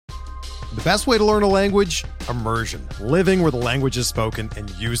The best way to learn a language? Immersion. Living where the language is spoken and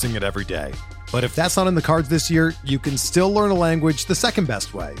using it every day. But if that's not in the cards this year, you can still learn a language the second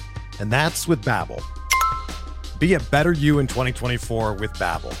best way, and that's with Babbel. Be a better you in 2024 with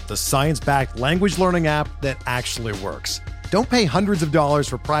Babbel, the science-backed language learning app that actually works. Don't pay hundreds of dollars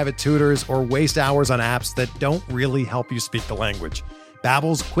for private tutors or waste hours on apps that don't really help you speak the language.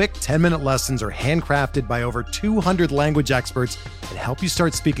 Babbel's quick 10-minute lessons are handcrafted by over 200 language experts and help you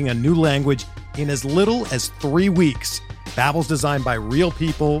start speaking a new language in as little as 3 weeks. Babbel's designed by real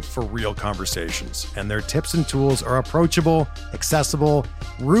people for real conversations, and their tips and tools are approachable, accessible,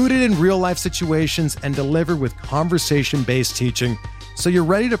 rooted in real-life situations, and delivered with conversation-based teaching, so you're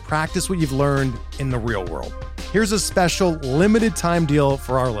ready to practice what you've learned in the real world. Here's a special limited-time deal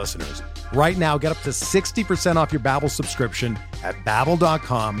for our listeners. Right now, get up to 60% off your Babbel subscription at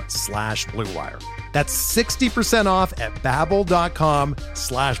babbel.com/Blue Wire. That's 60% off at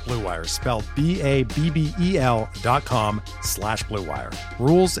babbel.com/Blue Wire, spelled BABBEL.com/Blue Wire.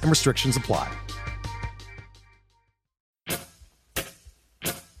 Rules and restrictions apply.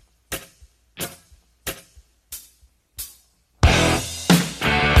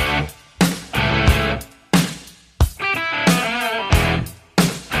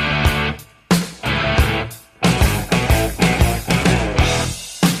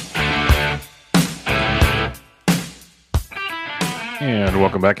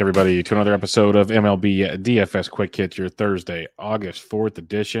 Welcome back, everybody, to another episode of MLB DFS Quick Hit, your Thursday, August 4th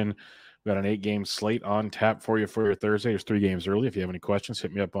edition. We've got an 8-game slate on tap for you for your Thursday. There's 3 games early. If you have any questions,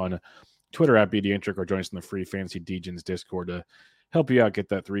 hit me up on Twitter at BDintric or join us in the free Fantasy Degens Discord to help you out, get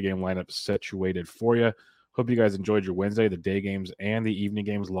that 3-game lineup situated for you. Hope you guys enjoyed your Wednesday, the day games and the evening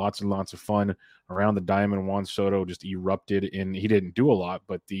games. Lots and lots of fun around the diamond. Juan Soto just erupted he didn't do a lot,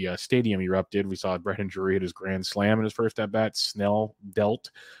 but the stadium erupted. We saw Brandon Drury hit his grand slam in his first at-bat. Snell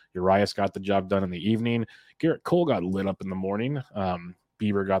dealt. Urias got the job done in the evening. Garrett Cole got lit up in the morning.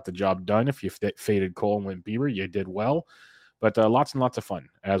 Bieber got the job done. If you faded Cole and went Bieber, you did well. But lots and lots of fun,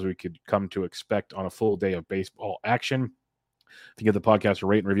 as we could come to expect on a full day of baseball action. If you give the podcast a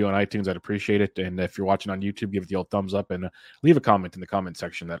rate and review on iTunes, I'd appreciate it. And if you're watching on YouTube, give it the old thumbs up and leave a comment in the comment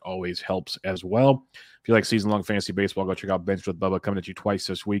section. That always helps as well. If you like season-long fantasy baseball, go check out Benched with Bubba, coming at you twice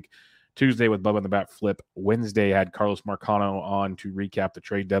this week. Tuesday with Bubba in the Bat Flip. Wednesday had Carlos Marcano on to recap the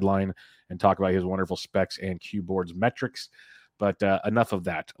trade deadline and talk about his wonderful specs and Q Board's metrics. But enough of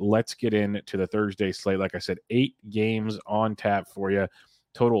that. Let's get into the Thursday slate. Like I said, 8 games on tap for you.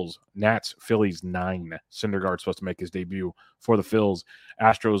 Totals: Nats, Phillies, 9. Syndergaard supposed to make his debut for the Phils.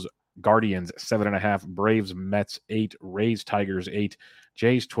 Astros, Guardians, 7.5. Braves, Mets, 8. Rays, Tigers, 8.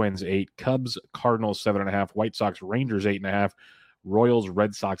 Jays, Twins, 8. Cubs, Cardinals, 7.5. White Sox, Rangers, 8.5. Royals,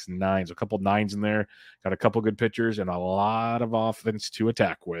 Red Sox, 9. So a couple 9s in there. Got a couple good pitchers and a lot of offense to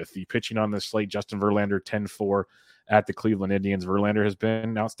attack with. The pitching on this slate: Justin Verlander, 10-4 at the Cleveland Indians. Verlander has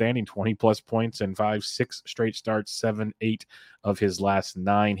been outstanding, 20-plus points in 5-6 straight starts, 7-8 of his last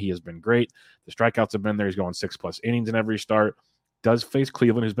 9. He has been great. The strikeouts have been there. He's going 6-plus innings in every start. Does face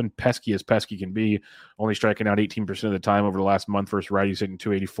Cleveland, who's been pesky as pesky can be, only striking out 18% of the time over the last month versus righties, hitting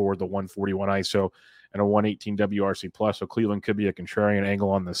 284, the 141 ISO, and a 118 WRC+. So Cleveland could be a contrarian angle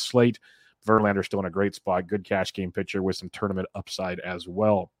on the slate. Verlander still in a great spot. Good cash game pitcher with some tournament upside as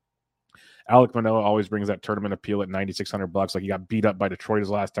well. Alek Manoah always brings that tournament appeal at $9,600. Like, he got beat up by Detroit his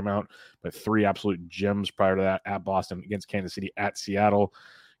last time out, but 3 absolute gems prior to that: at Boston, against Kansas City, at Seattle.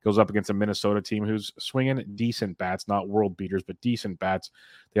 Goes up against a Minnesota team who's swinging decent bats, not world beaters, but decent bats.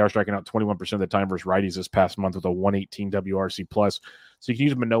 They are striking out 21% of the time versus righties this past month with a 118 WRC+. So you can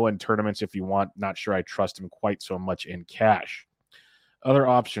use Manoah in tournaments if you want. Not sure I trust him quite so much in cash. Other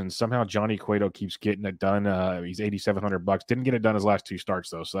options: somehow Johnny Cueto keeps getting it done. He's $8,700. Didn't get it done his last 2 starts,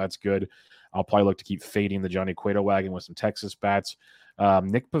 though, so that's good. I'll probably look to keep fading the Johnny Cueto wagon with some Texas bats.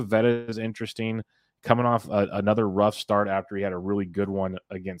 Nick Pivetta is interesting, coming off another rough start after he had a really good one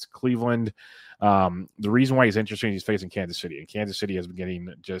against Cleveland. The reason why he's interesting is he's facing Kansas City, and Kansas City has been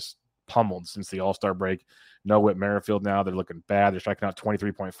getting just pummeled since the All-Star break. No Whit Merrifield now. They're looking bad. They're striking out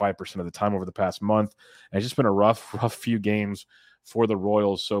 23.5% of the time over the past month. And it's just been a rough few games for the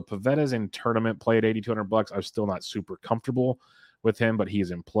Royals. So Pavetta's in tournament play at $8,200. I'm still not super comfortable with him, but he's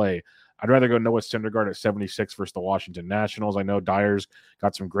in play. I'd rather go Noah Syndergaard at 76 versus the Washington Nationals. I know Dyer's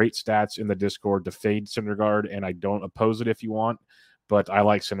got some great stats in the Discord to fade Syndergaard, and I don't oppose it if you want, but I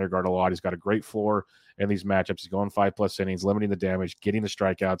like Syndergaard a lot. He's got a great floor in these matchups. He's going 5+ innings, limiting the damage, getting the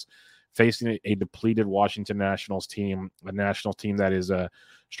strikeouts, facing a depleted Washington Nationals team, a Nationals team that is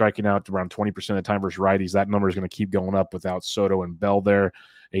striking out around 20% of the time versus righties. That number is going to keep going up without Soto and Bell there.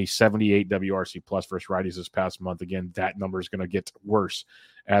 a 78 WRC plus versus righties this past month. Again, that number is going to get worse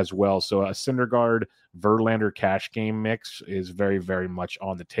as well. So a Syndergaard, Verlander cash game mix is very, very much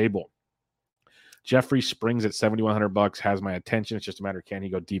on the table. Jeffrey Springs at $7,100 has my attention. It's just a matter of can he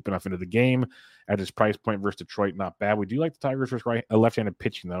go deep enough into the game at his price point versus Detroit. Not bad. We do like the Tigers versus left-handed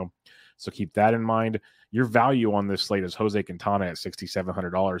pitching though, so keep that in mind. Your value on this slate is Jose Quintana at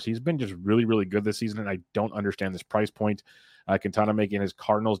 $6,700. He's been just really, really good this season, and I don't understand this price point. Quintana making his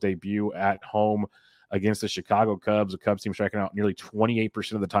Cardinals debut at home against the Chicago Cubs. The Cubs team striking out nearly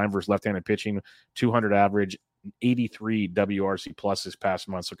 28% of the time versus left-handed pitching, 200 average, 83 WRC plus this past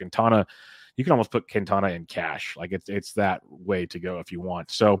month. So Quintana, you can almost put Quintana in cash. Like it's that way to go if you want.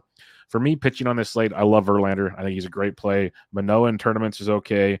 So for me, pitching on this slate, I love Verlander. I think he's a great play. Manoah in tournaments is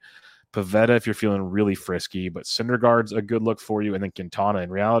okay. Pivetta if you're feeling really frisky, but Syndergaard's a good look for you. And then Quintana. In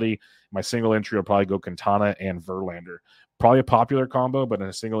reality, my single entry will probably go Quintana and Verlander. Probably a popular combo, but in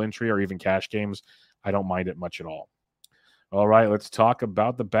a single entry or even cash games, I don't mind it much at all. All right, let's talk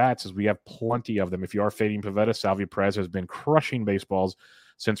about the bats as we have plenty of them. If you are fading Pivetta, Salvy Perez has been crushing baseballs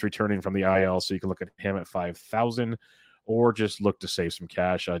since returning from the IL, so you can look at him at 5,000 or just look to save some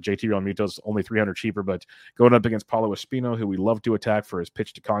cash. JT Realmuto is only 300 cheaper, but going up against Paulo Espino, who we love to attack for his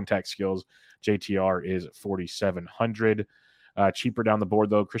pitch-to-contact skills, JTR is 4,700. Cheaper down the board,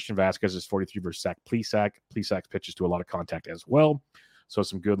 though, Christian Vasquez is 43 versus Zach Plesac. Plesac pitches to a lot of contact as well, so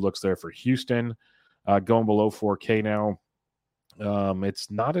some good looks there for Houston. Going below 4K now.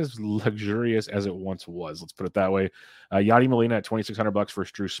 It's not as luxurious as it once was. Let's put it that way. Yadi Molina at $2,600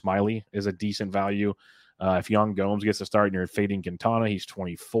 versus Drew Smiley is a decent value. If Young Gomes gets to start and you're fading Quintana, he's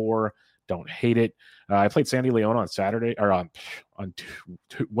 24. Don't hate it. I played Sandy Leon on Saturday or on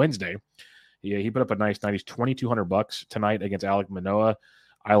Wednesday. He put up a nice night. He's $2,200 tonight against Alek Manoah.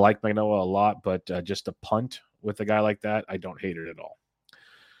 I like Manoah a lot, but just a punt with a guy like that, I don't hate it at all.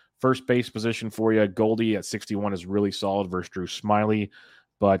 First base position for you, Goldie at 61 is really solid versus Drew Smiley,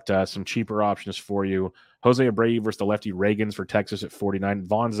 but some cheaper options for you. Jose Abreu versus the lefty Reagans for Texas at 49.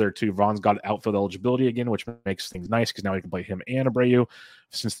 Vaughn's there too. Vaughn's got outfield eligibility again, which makes things nice because now you can play him and Abreu.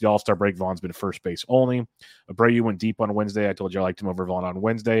 Since the All-Star break, Vaughn's been first base only. Abreu went deep on Wednesday. I told you I liked him over Vaughn on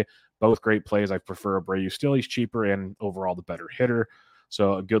Wednesday. Both great plays. I prefer Abreu still. He's cheaper and overall the better hitter.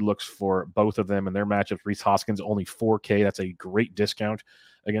 So good looks for both of them and their matchups. Rhys Hoskins only 4K. That's a great discount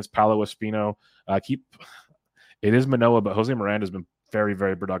against Paulo Espino. It is Manoah, but Jose Miranda has been very,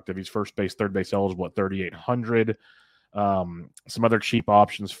 very productive. He's first base, third base eligible at 3,800. Some other cheap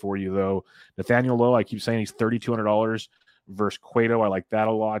options for you, though. Nathaniel Lowe, I keep saying he's $3,200 versus Cueto. I like that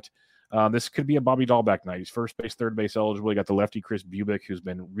a lot. This could be a Bobby Dahlbeck night. He's first base, third base eligible. You got the lefty Chris Bubick, who's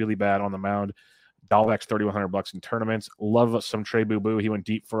been really bad on the mound. Dahlbeck's $3,100 in tournaments. Love some Trey Boo Boo. He went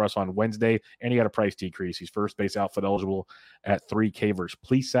deep for us on Wednesday, and he got a price decrease. He's first base outfit eligible at 3K versus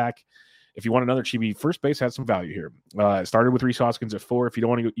Plesac. If you want another cheapie, first base has some value here. It started with Rhys Hoskins at 4. If you don't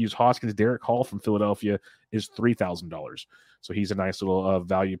want to use Hoskins, Derek Hall from Philadelphia is $3,000. So he's a nice little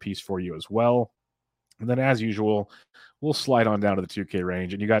value piece for you as well. And then, as usual, we'll slide on down to the 2K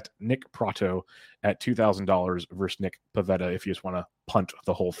range. And you got Nick Pratto at $2,000 versus Nick Pivetta if you just want to punt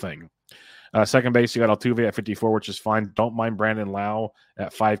the whole thing. Second base, you got Altuve at 54, which is fine. Don't mind Brandon Lau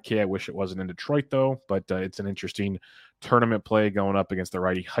at 5K. I wish it wasn't in Detroit, though, but it's an interesting tournament play going up against the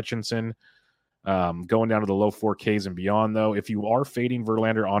righty Hutchinson. Going down to the low 4Ks and beyond, though, if you are fading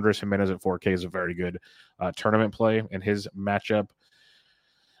Verlander, Andres Jimenez at 4K is a very good tournament play, and his matchup.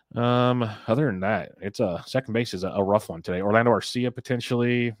 Other than that, it's a second base is a rough one today. Orlando Arcia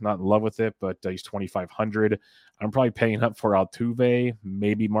potentially not in love with it, but he's 2,500. I'm probably paying up for Altuve,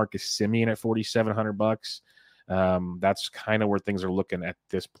 maybe Marcus Semien at $4,700. That's kind of where things are looking at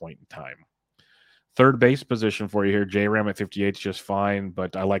this point in time. Third base position for you here, J-Ram at 58 is just fine,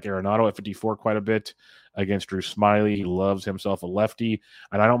 but I like Arenado at 54 quite a bit against Drew Smiley. He loves himself a lefty,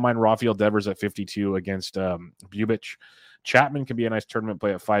 and I don't mind Rafael Devers at 52 against Bubic. Chapman can be a nice tournament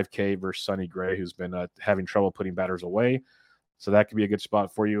play at 5K versus Sonny Gray, who's been having trouble putting batters away. So that could be a good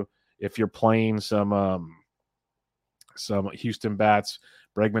spot for you. If you're playing some Houston bats,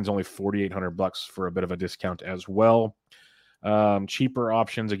 Bregman's only $4,800 for a bit of a discount as well. Cheaper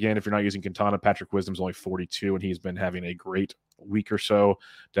options, again, if you're not using Quintana, Patrick Wisdom's only 42, and he's been having a great week or so.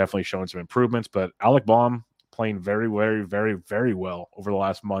 Definitely showing some improvements. But Alec Baum playing very, very, very, very well over the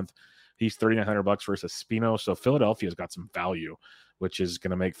last month. He's $3,900 versus Espino. So Philadelphia's got some value, which is going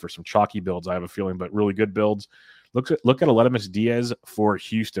to make for some chalky builds, I have a feeling, but really good builds. Look at Aledmus Diaz for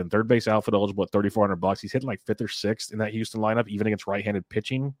Houston. Third base outfit eligible at $3,400. He's hitting like 5th or 6th in that Houston lineup, even against right-handed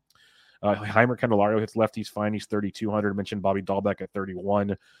pitching. Heimer Candelario hits lefties fine. He's $3,200. Mentioned Bobby Dahlbeck at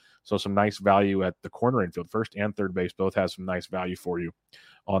 $31. So some nice value at the corner infield. First and third base both have some nice value for you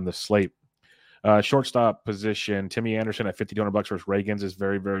on the slate. Shortstop position, Timmy Anderson at $5,200 versus Reagans is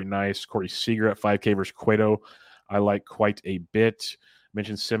very, very nice. Corey Seager at $5K versus Cueto, I like quite a bit.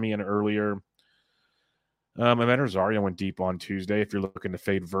 Mentioned Semien earlier. Evan Rosario went deep on Tuesday. If you're looking to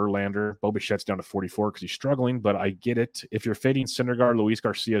fade Verlander, Bo Bichette's down to 44 because he's struggling, but I get it. If you're fading Syndergaard, Luis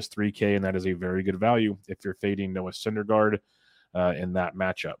Garcia is 3K, and that is a very good value if you're fading Noah Syndergaard in that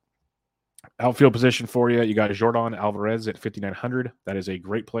matchup. Outfield position for you, you got Jordan Alvarez at 5,900. That is a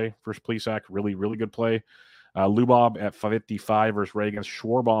great play for Plesac. Really, really good play. Lubob at 55 versus Reagans.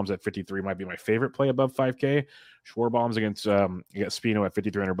 Schwarbaum's at 53 might be my favorite play above 5K. Schwarbaum's against Spino at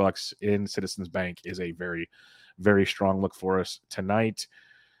 $5,300 in Citizens Bank is a very, very strong look for us tonight.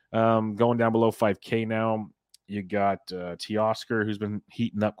 Going down below 5K now, you got Teoscar, who's been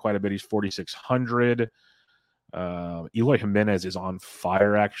heating up quite a bit. He's 4,600. Eloy Jimenez is on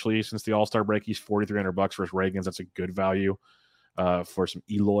fire actually since the All-Star break. He's $4,300 versus Reagans. That's a good value for some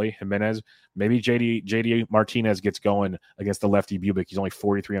Eloy Jimenez. Maybe JD Martinez gets going against the lefty Bubic. He's only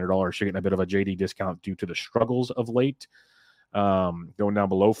 $4,300. You're getting a bit of a JD discount due to the struggles of late. Going down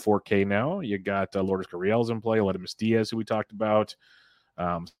below 4K now, you got Lourdes Gurriel's in play. Aledmys Diaz, who we talked about.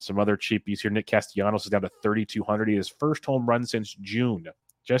 Some other cheapies here. Nick Castellanos is down to 3,200. He has first home run since June.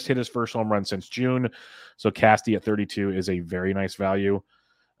 Just hit his first home run since June. So Casty at 32 is a very nice value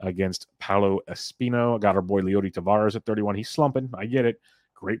against Paulo Espino. Got our boy Leody Tavares at 31. He's slumping. I get it.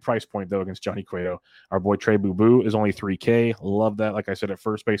 Great price point, though, against Johnny Cueto. Our boy Trey Boo is only 3K. Love that. Like I said, at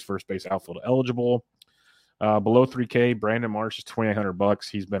first base outfield eligible. Below 3K, Brandon Marsh is $2,900.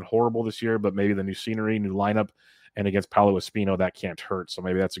 He's been horrible this year, but maybe the new scenery, new lineup, and against Paulo Espino, that can't hurt. So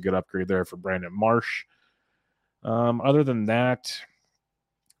maybe that's a good upgrade there for Brandon Marsh. Other than that,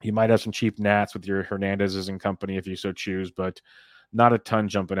 you might have some cheap Nats with your Hernandez's and company if you so choose, but not a ton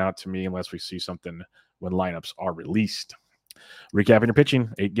jumping out to me unless we see something when lineups are released. Recapping your pitching,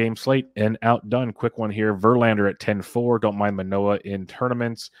 8-game slate and outdone. Quick one here. Verlander at 10-4. Don't mind Manoah in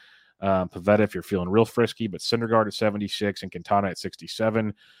tournaments. Pivetta if you're feeling real frisky, but Syndergaard at 76 and Quintana at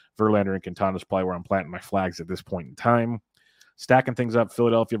 67. Verlander and Quintana is probably where I'm planting my flags at this point in time. Stacking things up,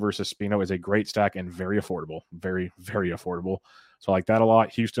 Philadelphia versus Spino is a great stack and very affordable. Very, very affordable. So I like that a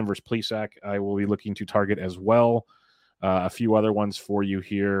lot. Houston versus Plesac, I will be looking to target as well. A few other ones for you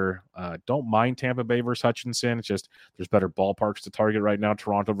here. Don't mind Tampa Bay versus Hutchinson. It's just there's better ballparks to target right now.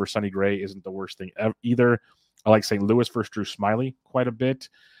 Toronto versus Sonny Gray isn't the worst thing either. I like St. Louis versus Drew Smyly quite a bit.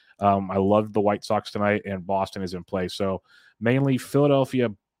 I love the White Sox tonight, and Boston is in play. So mainly Philadelphia,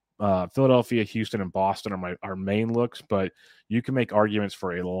 Houston, and Boston are our main looks, but you can make arguments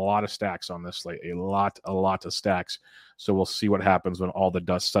for a lot of stacks on this slate, a lot of stacks. So we'll see what happens when all the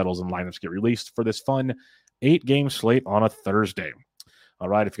dust settles and lineups get released for this fun 8-game slate on a Thursday. All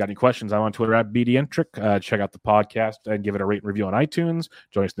right, if you got any questions, I'm on Twitter at BDentric. Check out the podcast and give it a rate and review on iTunes.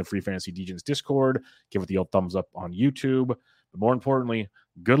 Join us in the Free Fantasy Degens Discord. Give it the old thumbs up on YouTube. But more importantly,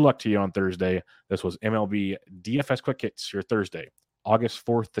 good luck to you on Thursday. This was MLB DFS Quick Hits, your Thursday, August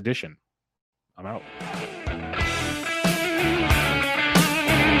 4th edition. I'm out.